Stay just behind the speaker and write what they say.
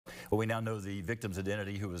Well, we now know the victim's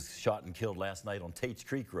identity, who was shot and killed last night on Tates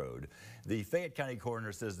Creek Road. The Fayette County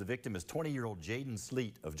Coroner says the victim is 20-year-old Jaden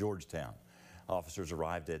Sleet of Georgetown. Officers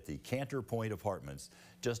arrived at the Cantor Point Apartments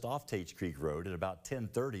just off Tates Creek Road at about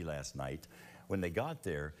 10:30 last night. When they got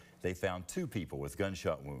there, they found two people with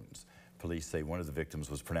gunshot wounds. Police say one of the victims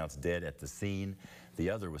was pronounced dead at the scene. The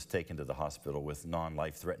other was taken to the hospital with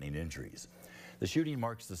non-life-threatening injuries. The shooting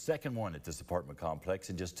marks the second one at this apartment complex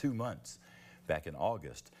in just 2 months. Back in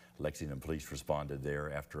August, Lexington police responded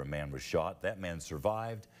there after a man was shot. That man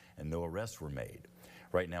survived and no arrests were made.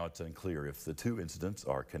 Right now, it's unclear if the two incidents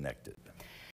are connected.